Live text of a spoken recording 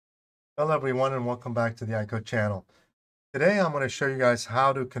Hello everyone and welcome back to the iCode channel. Today I'm going to show you guys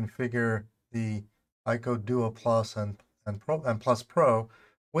how to configure the iCode Duo Plus and Plus Pro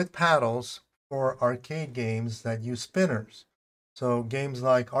with paddles for arcade games that use spinners. So games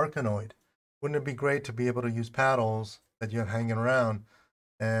like Arkanoid. Wouldn't it be great to be able to use paddles that you have hanging around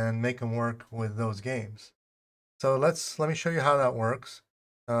and make them work with those games? So let me show you how that works.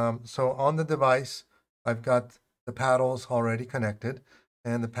 So on the device, I've got the paddles already connected,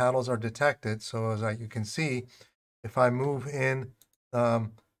 and the paddles are detected. So as you can see, if I move in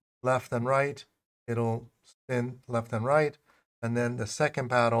left and right, it'll spin left and right. And then the second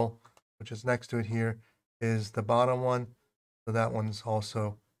paddle, which is next to it here, is the bottom one. So that one's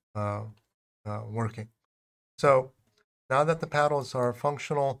also working. So now that the paddles are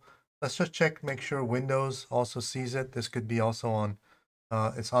functional, let's just check, make sure Windows also sees it. This could be also on,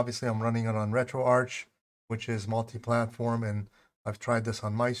 it's obviously I'm running it on RetroArch, which is multi-platform, and I've tried this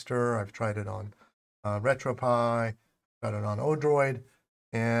on Meister, I've tried it on Retropie, got it on Odroid,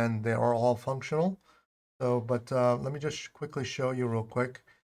 and they are all functional. So, but let me just quickly show you real quick.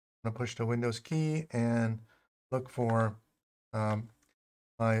 I'm gonna push the Windows key and look for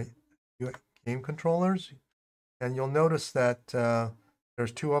my game controllers. And you'll notice that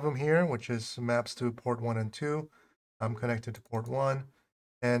there's two of them here, which is maps to port 1 and 2. I'm connected to port 1.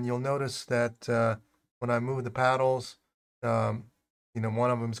 And you'll notice that when I move the paddles,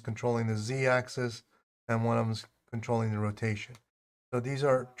 one of them is controlling the Z-axis and one of them is controlling the rotation. So these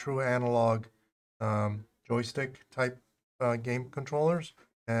are true analog joystick type game controllers,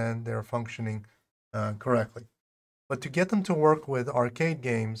 and they're functioning correctly. But to get them to work with arcade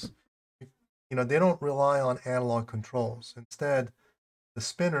games, they don't rely on analog controls. Instead, the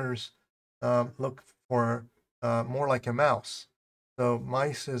spinners look for more like a mouse. So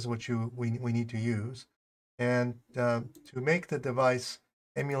mice is what we need to use. And to make the device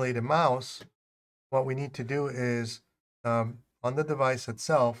emulate a mouse, what we need to do is on the device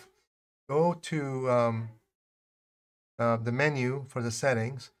itself, go to the menu for the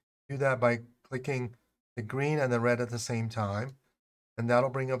settings. Do that by clicking the green and the red at the same time. And that'll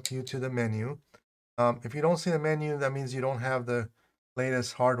bring up you to the menu. If you don't see the menu, that means you don't have the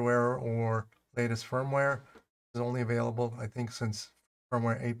latest hardware or latest firmware. It's only available, I think, since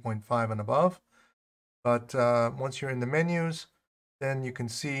firmware 8.5 and above. But once you're in the menus, then you can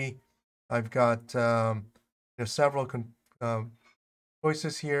see I've got several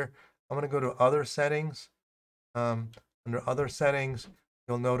choices here. I'm going to go to Other Settings. Under Other Settings,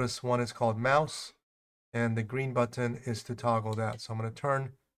 you'll notice one is called Mouse, and the green button is to toggle that. So I'm going to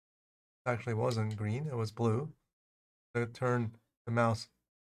turn, actually it wasn't green, it was blue. I'm going to turn the mouse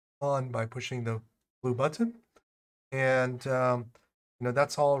on by pushing the blue button. And,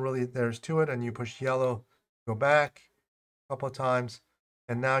 that's all really there's to it. And you push yellow, go back a couple of times.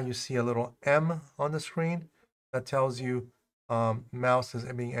 And now you see a little M on the screen that tells you mouse is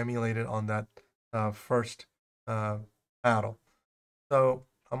being emulated on that first paddle. So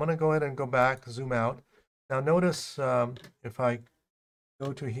I'm going to go ahead and go back, zoom out. Now notice if I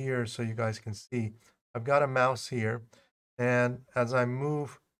go to here so you guys can see, I've got a mouse here. And as I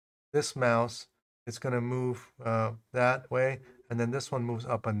move this mouse, it's going to move that way. And then this one moves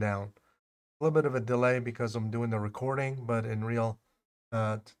up and down. A little bit of a delay because I'm doing the recording, but in real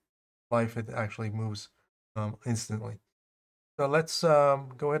life, it actually moves instantly. So let's go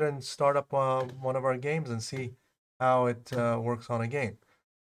ahead and start up one of our games and see how it works on a game.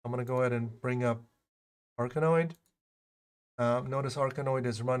 I'm going to go ahead and bring up Arkanoid. Notice Arkanoid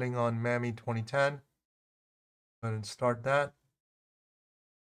is running on MAME 2010. Go ahead and start that.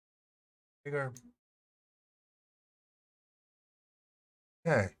 Bigger.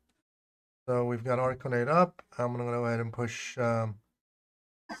 Okay. So we've got Arkanoid up. I'm going to go ahead and push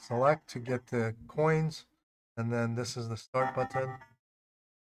select to get the coins. And then this is the start button.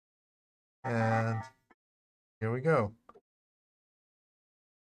 And here we go.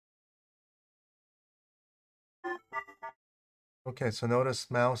 Okay, so notice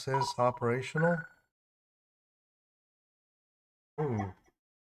mouse is operational. Ooh.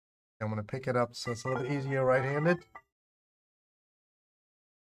 I'm going to pick it up so it's a little bit easier right-handed.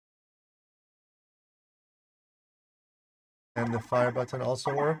 And the fire button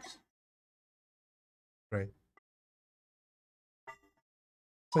also works. Great.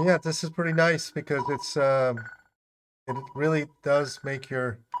 So yeah, this is pretty nice because it really does make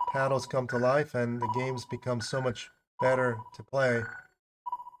your paddles come to life and the games become so much better to play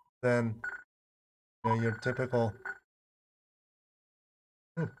than your typical.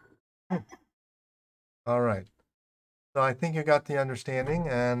 All right. So I think you got the understanding,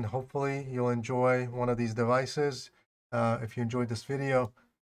 and hopefully you'll enjoy one of these devices. If you enjoyed this video,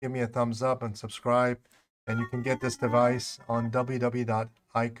 give me a thumbs up and subscribe. And you can get this device on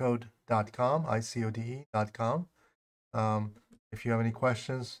www.icode.com, icode.com. If you have any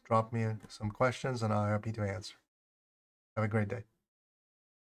questions, drop me some questions and I'll be happy to answer. Have a great day.